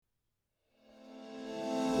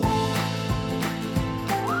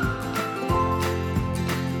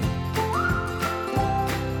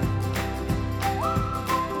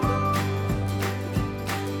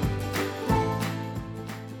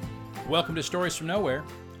Welcome to Stories from Nowhere.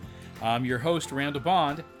 I'm your host, Randall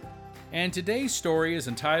Bond, and today's story is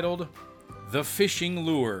entitled The Fishing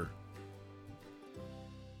Lure.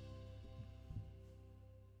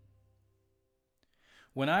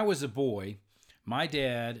 When I was a boy, my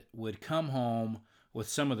dad would come home with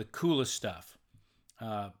some of the coolest stuff.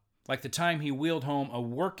 Like the time he wheeled home a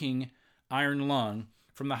working iron lung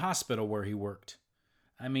from the hospital where he worked.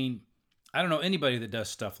 I mean, I don't know anybody that does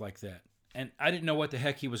stuff like that. And I didn't know what the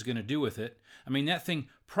heck he was going to do with it. I mean, that thing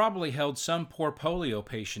probably held some poor polio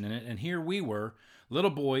patient in it, and here we were, little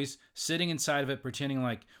boys, sitting inside of it pretending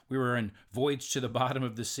like we were in Voyage to the Bottom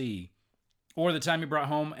of the Sea. Or the time he brought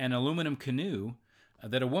home an aluminum canoe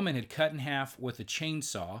that a woman had cut in half with a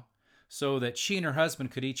chainsaw so that she and her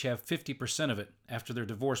husband could each have 50% of it after their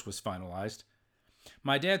divorce was finalized.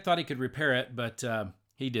 My dad thought he could repair it, but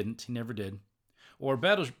he didn't. He never did. Or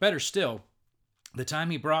better still, the time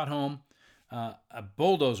he brought home a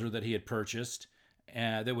bulldozer that he had purchased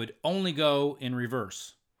that would only go in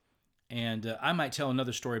reverse. And I might tell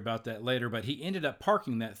another story about that later, but he ended up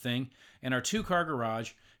parking that thing in our two-car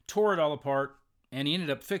garage, tore it all apart, and he ended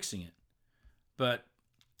up fixing it. But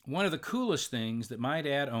one of the coolest things that my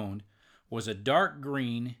dad owned was a dark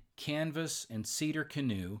green canvas and cedar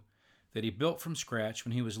canoe that he built from scratch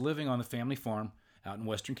when he was living on the family farm out in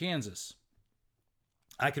western Kansas.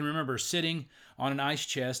 I can remember sitting on an ice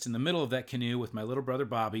chest in the middle of that canoe with my little brother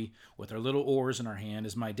Bobby with our little oars in our hand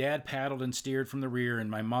as my dad paddled and steered from the rear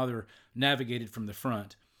and my mother navigated from the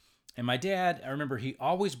front. And my dad, I remember he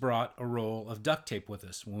always brought a roll of duct tape with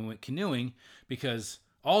us when we went canoeing because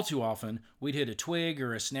all too often we'd hit a twig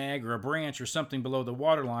or a snag or a branch or something below the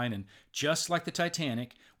waterline, and just like the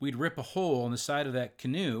Titanic, we'd rip a hole in the side of that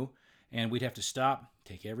canoe and we'd have to stop,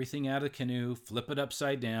 take everything out of the canoe, flip it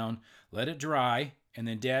upside down, let it dry, and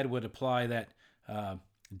then Dad would apply that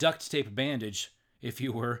duct tape bandage, if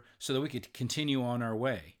you were, so that we could continue on our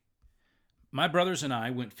way. My brothers and I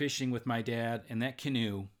went fishing with my dad in that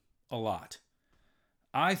canoe a lot.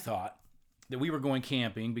 I thought that we were going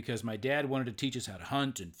camping because my dad wanted to teach us how to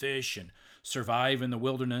hunt and fish and survive in the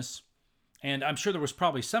wilderness. And I'm sure there was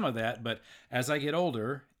probably some of that, but as I get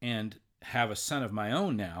older and have a son of my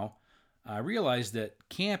own now, I realized that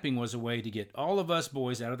camping was a way to get all of us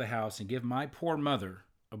boys out of the house and give my poor mother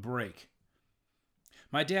a break.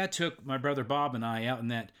 My dad took my brother Bob and I out in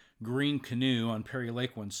that green canoe on Perry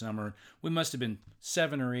Lake one summer. We must have been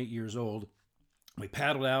 7 or 8 years old. We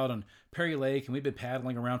paddled out on Perry Lake, and we'd been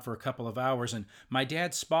paddling around for a couple of hours, and my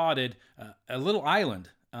dad spotted a little island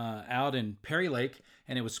out in Perry Lake,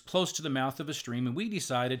 and it was close to the mouth of a stream, and we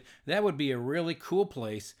decided that would be a really cool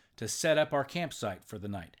place to set up our campsite for the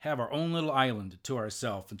night, have our own little island to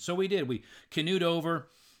ourselves. And so we did. We canoed over,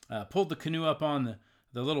 pulled the canoe up on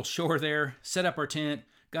the little shore there, set up our tent,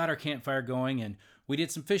 got our campfire going, and we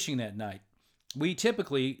did some fishing that night. We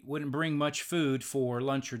typically wouldn't bring much food for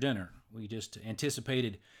lunch or dinner. We just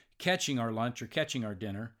anticipated catching our lunch or catching our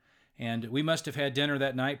dinner. And we must have had dinner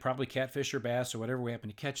that night, probably catfish or bass or whatever we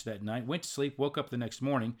happened to catch that night. Went to sleep, woke up the next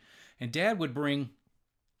morning, and Dad would bring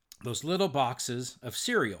those little boxes of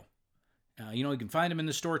cereal. You can find them in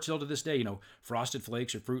the store still to this day, Frosted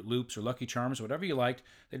Flakes or Fruit Loops or Lucky Charms, whatever you liked.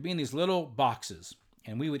 They'd be in these little boxes.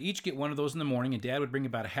 And we would each get one of those in the morning, and Dad would bring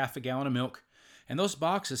about a half a gallon of milk. And those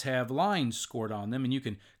boxes have lines scored on them, and you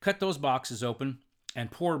can cut those boxes open and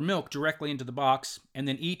pour milk directly into the box and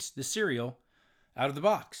then eat the cereal out of the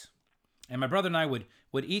box. And my brother and I would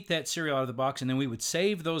eat that cereal out of the box, and then we would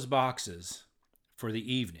save those boxes for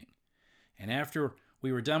the evening. And after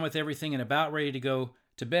we were done with everything and about ready to go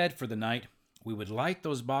to bed for the night, we would light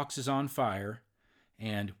those boxes on fire,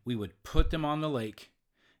 and we would put them on the lake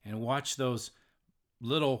and watch those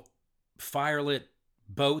little firelit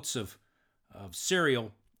boats of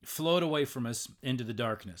cereal float away from us into the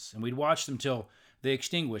darkness. And we'd watch them till they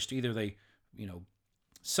extinguished. Either they,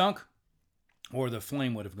 sunk or the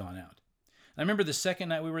flame would have gone out. I remember the second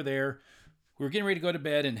night we were there, we were getting ready to go to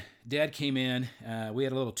bed, and Dad came in. We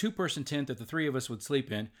had a little 2-person tent that the 3 of us would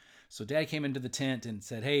sleep in. So Dad came into the tent and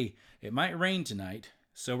said, "Hey, it might rain tonight.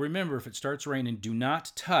 So remember, if it starts raining, do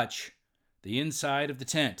not touch the inside of the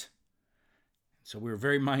tent." So we were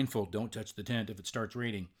very mindful, don't touch the tent if it starts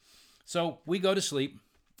raining. So we go to sleep,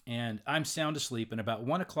 and I'm sound asleep, and about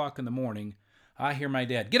 1 o'clock in the morning, I hear my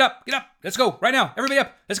dad, get up, let's go, right now, everybody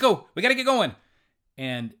up, let's go, we got to get going."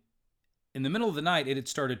 And in the middle of the night, it had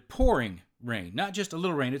started pouring rain, not just a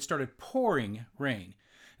little rain, it started pouring rain.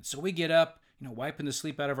 And so we get up, wiping the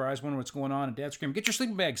sleep out of our eyes, wondering what's going on, and Dad's screaming, "Get your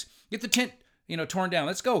sleeping bags, get the tent, torn down,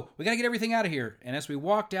 let's go, we got to get everything out of here." And as we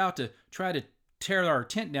walked out to try to tear our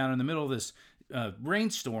tent down in the middle of this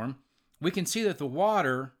rainstorm, we can see that the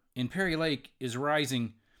water in Perry Lake is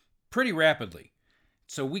rising pretty rapidly.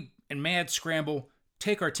 So we, in mad scramble,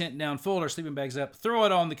 take our tent down, fold our sleeping bags up, throw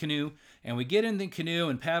it all in the canoe, and we get in the canoe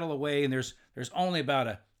and paddle away. And there's only about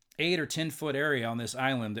a 8 or 10 foot area on this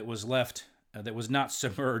island that was left that was not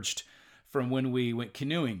submerged from when we went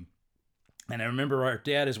canoeing. And I remember our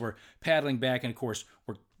dad, as we're paddling back, and of course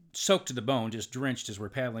we're soaked to the bone, just drenched as we're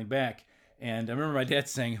paddling back. And I remember my dad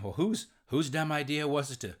saying, "Well, whose dumb idea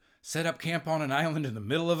was it to set up camp on an island in the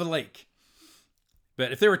middle of a lake?"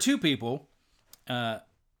 But if there were two people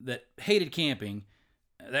that hated camping,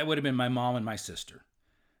 that would have been my mom and my sister.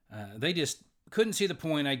 They just couldn't see the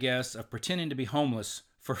point, I guess, of pretending to be homeless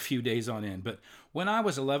for a few days on end. But when I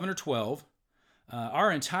was 11 or 12,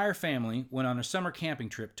 our entire family went on a summer camping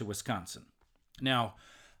trip to Wisconsin. Now,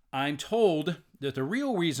 I'm told that the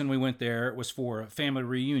real reason we went there was for a family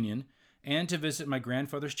reunion and to visit my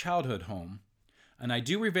grandfather's childhood home. And I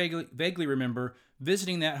do vaguely remember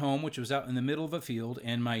visiting that home, which was out in the middle of a field,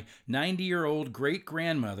 and my 90-year-old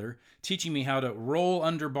great-grandmother teaching me how to roll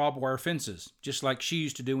under barbed wire fences, just like she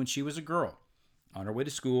used to do when she was a girl, on her way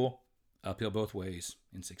to school, uphill both ways,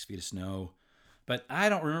 in 6 feet of snow. But I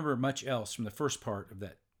don't remember much else from the first part of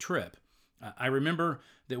that trip. I remember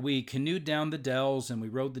that we canoed down the Dells and we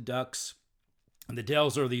rode the ducks. And the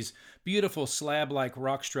Dells are these beautiful slab-like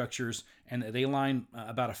rock structures, and they line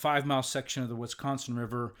about a 5-mile section of the Wisconsin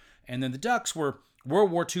River. And then the ducks were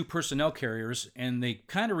World War II personnel carriers, and they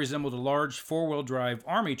kind of resembled a large 4-wheel drive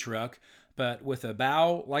army truck, but with a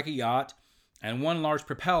bow like a yacht and one large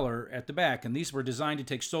propeller at the back. And these were designed to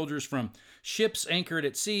take soldiers from ships anchored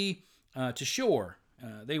at sea to shore.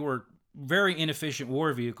 They were very inefficient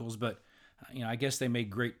war vehicles, but I guess they made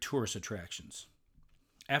great tourist attractions.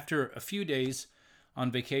 After a few days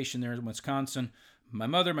on vacation there in Wisconsin, my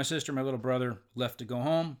mother, my sister, my little brother left to go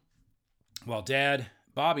home, while Dad,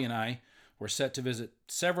 Bobby, and I were set to visit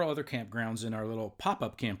several other campgrounds in our little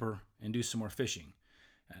pop-up camper and do some more fishing.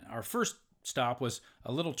 And our first stop was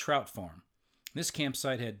a little trout farm. This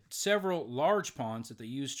campsite had several large ponds that they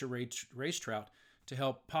used to raise trout to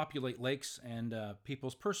help populate lakes and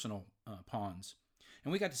people's personal ponds.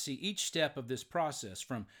 And we got to see each step of this process,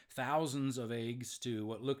 from thousands of eggs to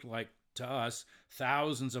what looked like, to us,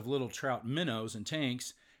 thousands of little trout minnows and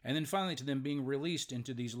tanks, and then finally to them being released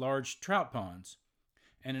into these large trout ponds.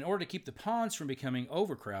 And in order to keep the ponds from becoming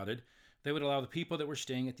overcrowded, they would allow the people that were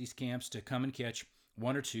staying at these camps to come and catch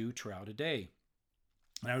 1 or 2 trout a day.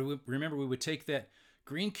 And I remember we would take that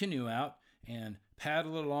green canoe out and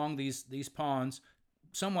paddle along these ponds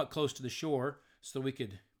somewhat close to the shore so that we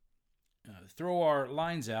could throw our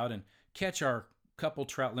lines out and catch our couple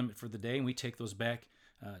trout limit for the day, and we take those back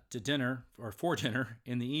to dinner, or for dinner,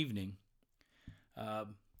 in the evening.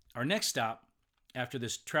 Our next stop after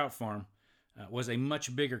this trout farm was a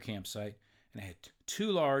much bigger campsite, and it had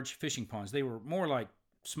 2 large fishing ponds. They were more like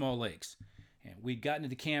small lakes. And we'd gotten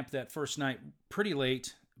into camp that first night pretty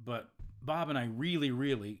late, but Bob and I really,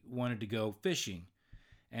 really wanted to go fishing.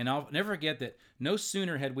 And I'll never forget that no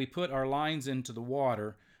sooner had we put our lines into the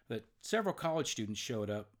water that several college students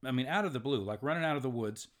showed up. Out of the blue, like running out of the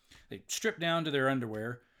woods. They stripped down to their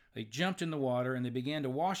underwear, they jumped in the water, and they began to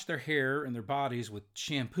wash their hair and their bodies with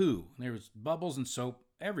shampoo. There was bubbles and soap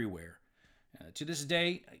everywhere. To this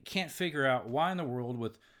day, I can't figure out why in the world,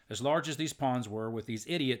 with as large as these ponds were, with these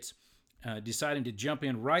idiots deciding to jump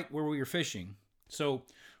in right where we were fishing. So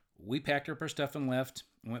we packed up our stuff and left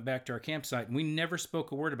and went back to our campsite, and we never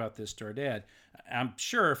spoke a word about this to our dad. I'm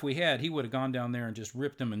sure if we had, he would have gone down there and just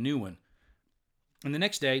ripped them a new one. And the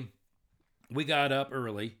next day, we got up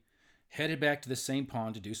early, headed back to the same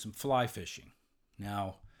pond to do some fly fishing.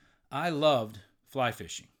 Now, I loved fly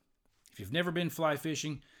fishing. If you've never been fly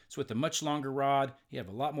fishing, it's with a much longer rod. You have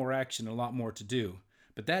a lot more action and a lot more to do.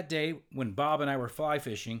 But that day, when Bob and I were fly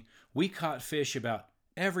fishing, we caught fish about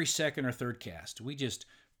every second or third cast. We just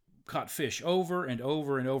caught fish over and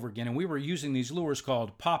over and over again, and we were using these lures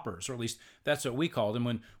called poppers, or at least that's what we called them.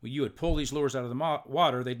 When you would pull these lures out of the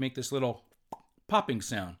water, they'd make this little popping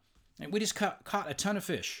sound. And we just caught a ton of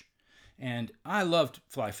fish. And I loved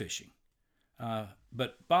fly fishing.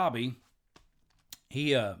 But Bobby,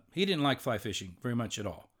 he didn't like fly fishing very much at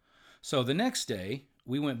all. So the next day,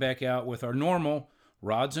 we went back out with our normal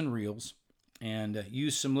rods and reels and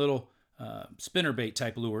used some little spinnerbait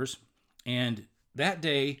type lures. And that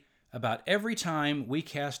day, about every time we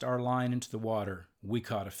cast our line into the water, we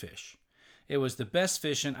caught a fish. It was the best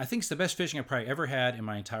fishing. I think it's the best fishing I've probably ever had in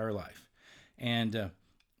my entire life. And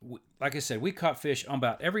like I said, we caught fish on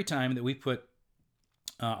about every time that we put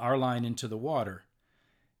our line into the water.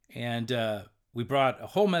 And we brought a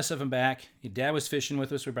whole mess of them back. Dad was fishing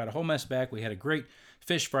with us. We brought a whole mess back. We had a great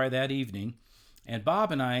fish fry that evening. And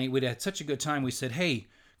Bob and I, we'd had such a good time, we said, hey,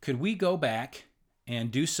 could we go back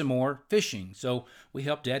and do some more fishing? So we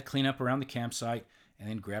helped Dad clean up around the campsite and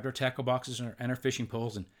then grabbed our tackle boxes and our fishing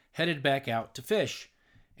poles and headed back out to fish.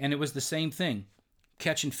 And it was the same thing,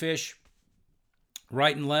 catching fish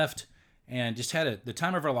right and left, and just had the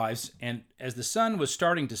time of our lives. And as the sun was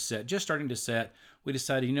just starting to set, we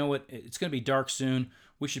decided, you know what, it's going to be dark soon.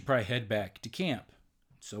 We should probably head back to camp.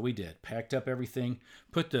 So we did. Packed up everything,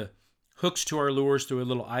 put the hooks to our lures through a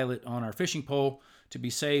little eyelet on our fishing pole to be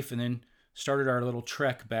safe, and then started our little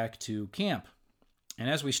trek back to camp. And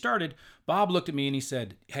as we started, Bob looked at me and he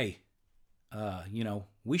said, hey,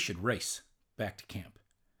 we should race back to camp.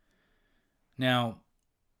 Now,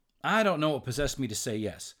 I don't know what possessed me to say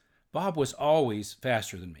yes. Bob was always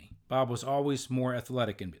faster than me. Bob was always more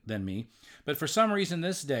athletic than me. But for some reason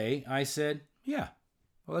this day, I said, yeah,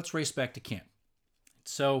 well, let's race back to camp.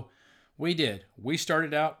 So we did. We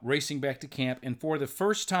started out racing back to camp, and for the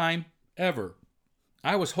first time ever,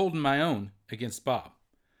 I was holding my own against Bob.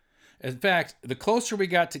 In fact, the closer we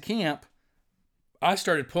got to camp, I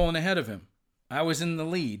started pulling ahead of him. I was in the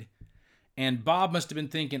lead. And Bob must have been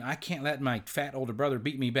thinking, I can't let my fat older brother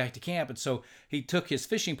beat me back to camp. And so he took his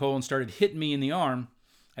fishing pole and started hitting me in the arm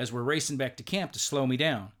as we're racing back to camp to slow me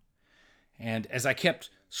down. And as I kept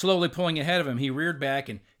slowly pulling ahead of him, he reared back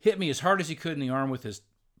and hit me as hard as he could in the arm with his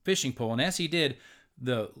fishing pole. And as he did,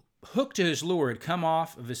 the hook to his lure had come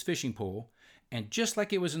off of his fishing pole. And just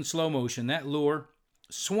like it was in slow motion, that lure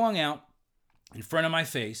swung out in front of my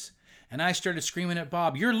face. And I started screaming at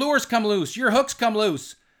Bob, your lure's come loose, your hook's come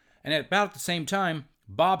loose. And at about the same time,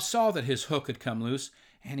 Bob saw that his hook had come loose,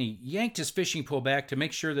 and he yanked his fishing pole back to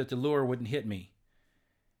make sure that the lure wouldn't hit me.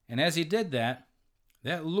 And as he did that,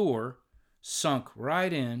 that lure sunk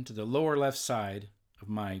right into the lower left side of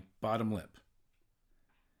my bottom lip.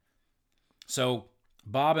 So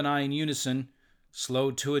Bob and I in unison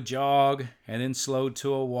slowed to a jog and then slowed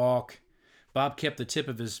to a walk. Bob kept the tip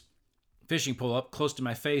of his fishing pole up close to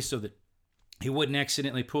my face so that he wouldn't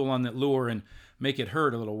accidentally pull on that lure and make it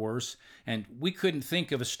hurt a little worse. And we couldn't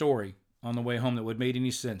think of a story on the way home that would make any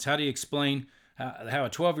sense. How do you explain how a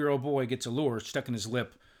 12-year-old boy gets a lure stuck in his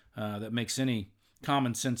lip that makes any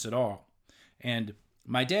common sense at all? And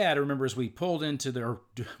my dad, I remember as we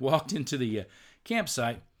walked into the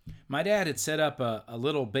campsite, my dad had set up a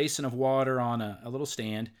little basin of water on a little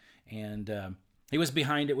stand, and he was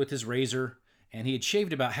behind it with his razor, and he had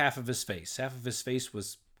shaved about half of his face. Half of his face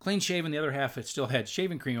was clean shaven, the other half it still had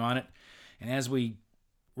shaving cream on it. And as we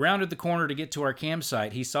rounded the corner to get to our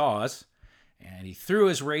campsite, he saw us, and he threw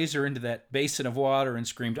his razor into that basin of water and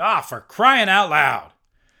screamed, for crying out loud!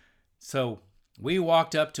 So we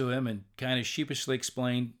walked up to him and kind of sheepishly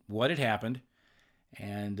explained what had happened.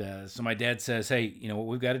 And so my dad says, hey, what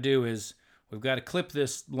we've got to do is we've got to clip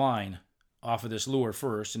this line off of this lure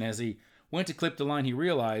first. And as he went to clip the line, he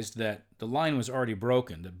realized that the line was already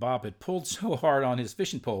broken, that Bob had pulled so hard on his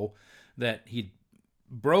fishing pole that he'd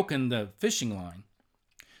broken the fishing line.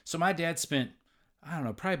 So my dad spent,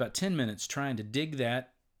 probably about 10 minutes trying to dig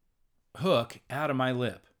that hook out of my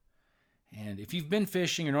lip. And if you've been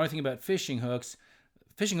fishing or know anything about fishing hooks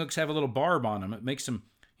have a little barb on them. It makes them,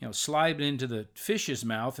 slide into the fish's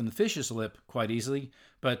mouth and the fish's lip quite easily,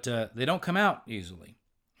 but they don't come out easily.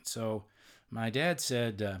 So my dad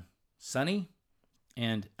said, Sonny,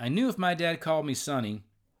 and I knew if my dad called me Sonny,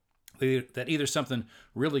 that either something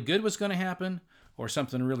really good was going to happen or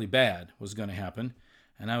something really bad was going to happen.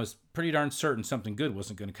 And I was pretty darn certain something good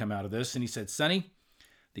wasn't going to come out of this. And he said, Sonny,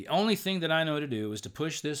 the only thing that I know to do is to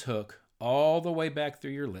push this hook all the way back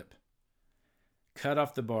through your lip, cut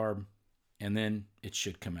off the barb, and then it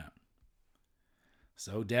should come out.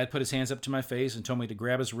 So Dad put his hands up to my face and told me to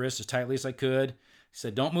grab his wrist as tightly as I could. He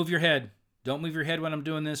said, don't move your head. Don't move your head when I'm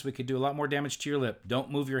doing this. We could do a lot more damage to your lip.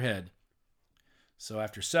 Don't move your head. So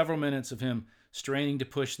after several minutes of him straining to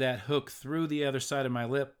push that hook through the other side of my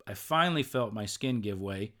lip, I finally felt my skin give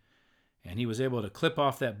way, and he was able to clip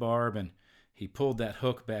off that barb, and he pulled that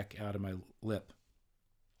hook back out of my lip.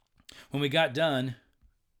 When we got done,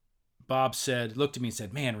 Bob looked at me and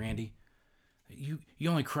said, man, Randy, you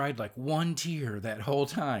only cried like one tear that whole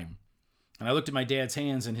time. And I looked at my dad's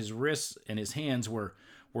hands, and his wrists and his hands were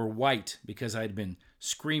white because I'd been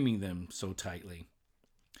screaming them so tightly.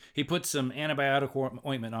 He put some antibiotic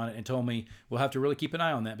ointment on it and told me we'll have to really keep an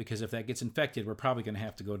eye on that because if that gets infected, we're probably going to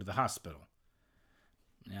have to go to the hospital.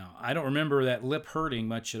 Now, I don't remember that lip hurting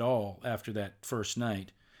much at all after that first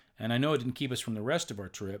night, and I know it didn't keep us from the rest of our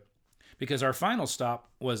trip because our final stop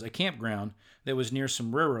was a campground that was near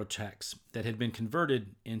some railroad tracks that had been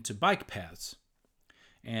converted into bike paths.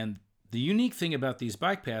 And The unique thing about these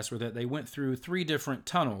bike paths were that they went through 3 different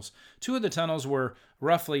tunnels. 2 of the tunnels were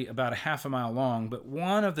roughly about a half a mile long, but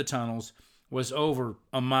one of the tunnels was over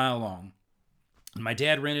a mile long. And my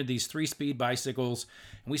dad rented these 3-speed bicycles,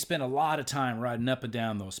 and we spent a lot of time riding up and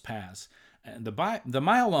down those paths. And the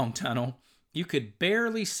mile-long tunnel, you could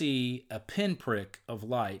barely see a pinprick of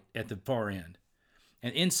light at the far end.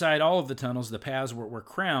 And inside all of the tunnels, the paths were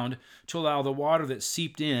crowned to allow the water that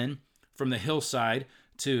seeped in from the hillside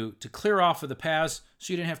to clear off of the paths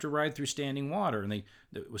so you didn't have to ride through standing water. And it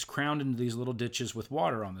was crowned into these little ditches with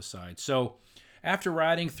water on the side. So after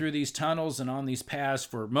riding through these tunnels and on these paths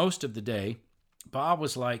for most of the day, Bob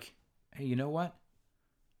was like, hey, you know what?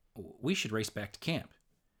 We should race back to camp,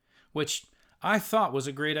 which I thought was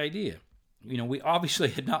a great idea. We obviously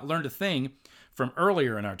had not learned a thing from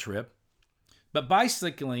earlier in our trip, but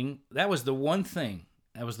bicycling, that was the one thing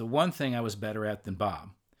I was better at than Bob.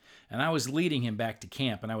 And I was leading him back to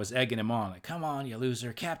camp, and I was egging him on, like, come on, you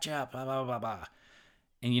loser, catch up, blah, blah, blah, blah.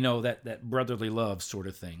 And that brotherly love sort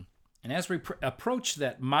of thing. And as we approached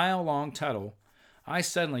that mile-long tunnel, I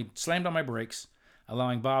suddenly slammed on my brakes,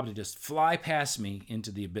 allowing Bob to just fly past me into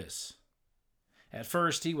the abyss. At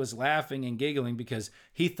first, he was laughing and giggling because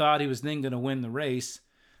he thought he was then going to win the race.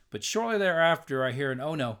 But shortly thereafter, I hear an,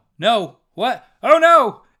 oh no, no, what? Oh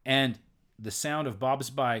no! And the sound of Bob's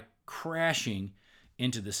bike crashing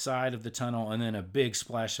into the side of the tunnel, and then a big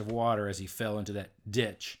splash of water as he fell into that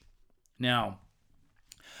ditch. Now,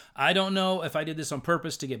 I don't know if I did this on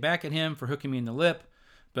purpose to get back at him for hooking me in the lip,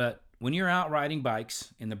 but when you're out riding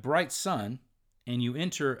bikes in the bright sun and you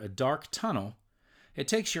enter a dark tunnel, it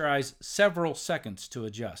takes your eyes several seconds to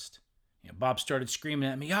adjust. Bob started screaming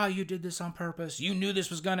at me, you did this on purpose. You knew this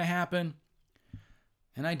was going to happen.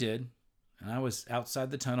 And I did. And I was outside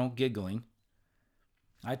the tunnel giggling.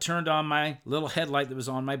 I turned on my little headlight that was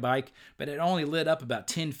on my bike, but it only lit up about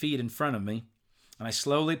 10 feet in front of me. And I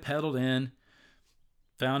slowly pedaled in,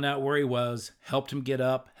 found out where he was, helped him get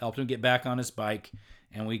up, helped him get back on his bike,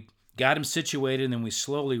 and we got him situated, and then we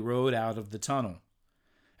slowly rode out of the tunnel.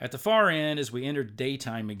 At the far end, as we entered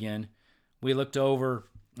daytime again, we looked over,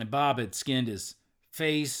 and Bob had skinned his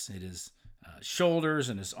face, and his shoulders,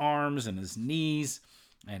 and his arms, and his knees,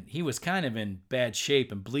 and he was kind of in bad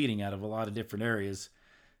shape and bleeding out of a lot of different areas.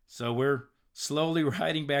 So we're slowly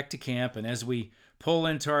riding back to camp, and as we pull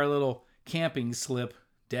into our little camping slip,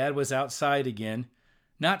 Dad was outside again,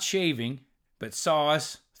 not shaving, but saw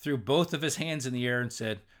us, threw both of his hands in the air and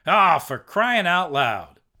said, for crying out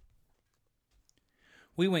loud.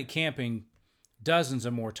 We went camping dozens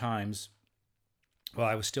of more times while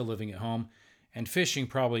I was still living at home, and fishing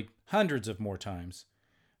probably hundreds of more times.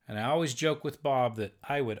 And I always joke with Bob that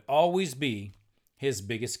I would always be his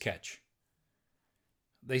biggest catch.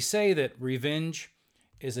 They say that revenge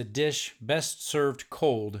is a dish best served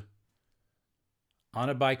cold on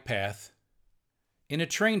a bike path in a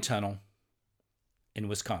train tunnel in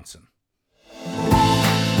Wisconsin.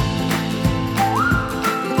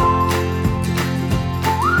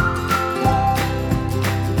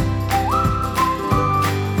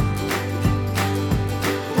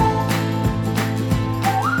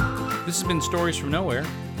 This has been Stories from Nowhere.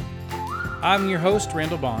 I'm your host,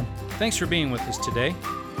 Randall Bond. Thanks for being with us today.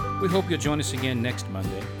 We hope you'll join us again next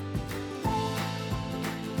Monday.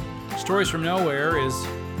 Stories from Nowhere is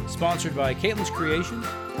sponsored by Caitlin's Creations,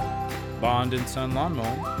 Bond & Son Lawn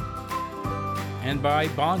Mowing, and by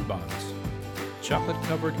Bon Bon's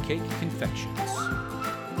chocolate-covered cake confections.